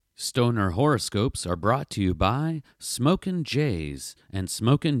Stoner horoscopes are brought to you by Smokin' Jays and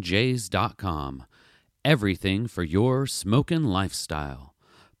SmokinJays.com. Everything for your smokin' lifestyle.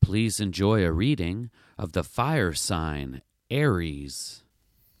 Please enjoy a reading of the fire sign, Aries.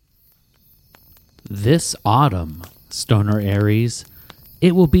 This autumn, Stoner Aries,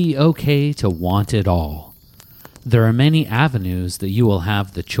 it will be okay to want it all. There are many avenues that you will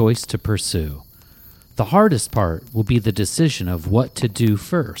have the choice to pursue. The hardest part will be the decision of what to do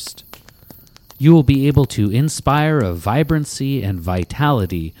first. You will be able to inspire a vibrancy and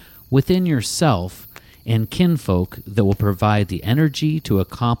vitality within yourself and kinfolk that will provide the energy to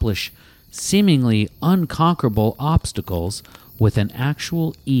accomplish seemingly unconquerable obstacles with an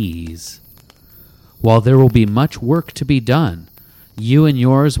actual ease. While there will be much work to be done, you and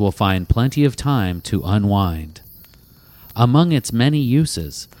yours will find plenty of time to unwind. Among its many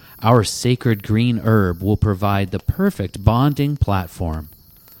uses, our sacred green herb will provide the perfect bonding platform.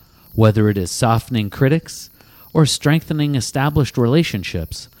 Whether it is softening critics or strengthening established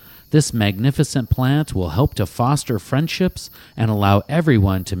relationships, this magnificent plant will help to foster friendships and allow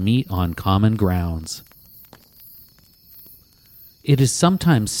everyone to meet on common grounds. It is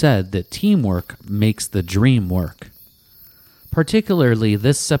sometimes said that teamwork makes the dream work. Particularly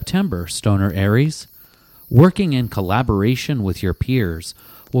this September, Stoner Aries, working in collaboration with your peers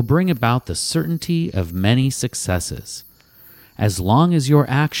will bring about the certainty of many successes. As long as your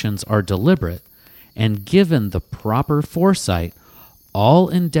actions are deliberate and given the proper foresight, all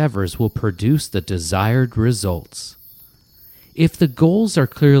endeavors will produce the desired results. If the goals are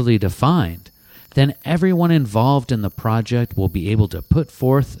clearly defined, then everyone involved in the project will be able to put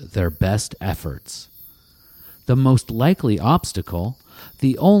forth their best efforts. The most likely obstacle,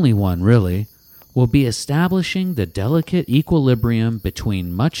 the only one really, will be establishing the delicate equilibrium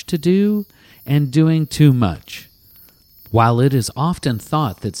between much to do and doing too much. While it is often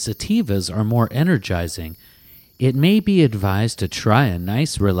thought that sativas are more energizing, it may be advised to try a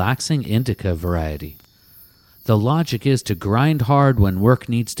nice relaxing indica variety. The logic is to grind hard when work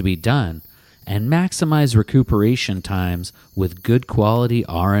needs to be done and maximize recuperation times with good quality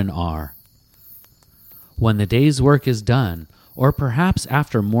R&R. When the day's work is done, or perhaps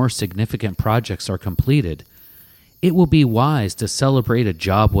after more significant projects are completed, it will be wise to celebrate a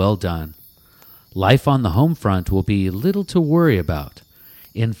job well done. Life on the home front will be little to worry about.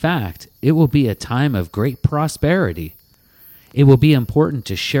 In fact, it will be a time of great prosperity. It will be important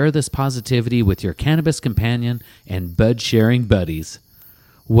to share this positivity with your cannabis companion and bud-sharing buddies.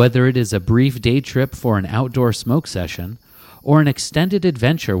 Whether it is a brief day trip for an outdoor smoke session, or an extended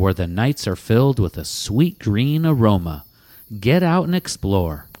adventure where the nights are filled with a sweet green aroma, get out and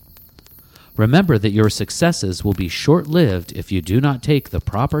explore. Remember that your successes will be short-lived if you do not take the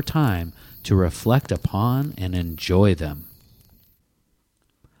proper time to reflect upon and enjoy them.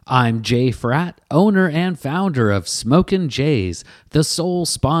 I'm Jay Fratt, owner and founder of Smokin' Jays, the sole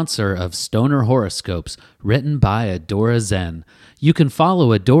sponsor of Stoner Horoscopes, written by Adora Zen. You can follow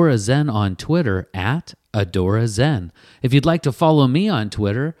Adora Zen on Twitter at Adora Zen. If you'd like to follow me on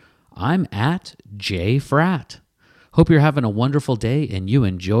Twitter, I'm at Jay Fratt. Hope you're having a wonderful day and you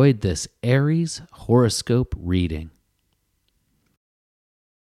enjoyed this Aries horoscope reading.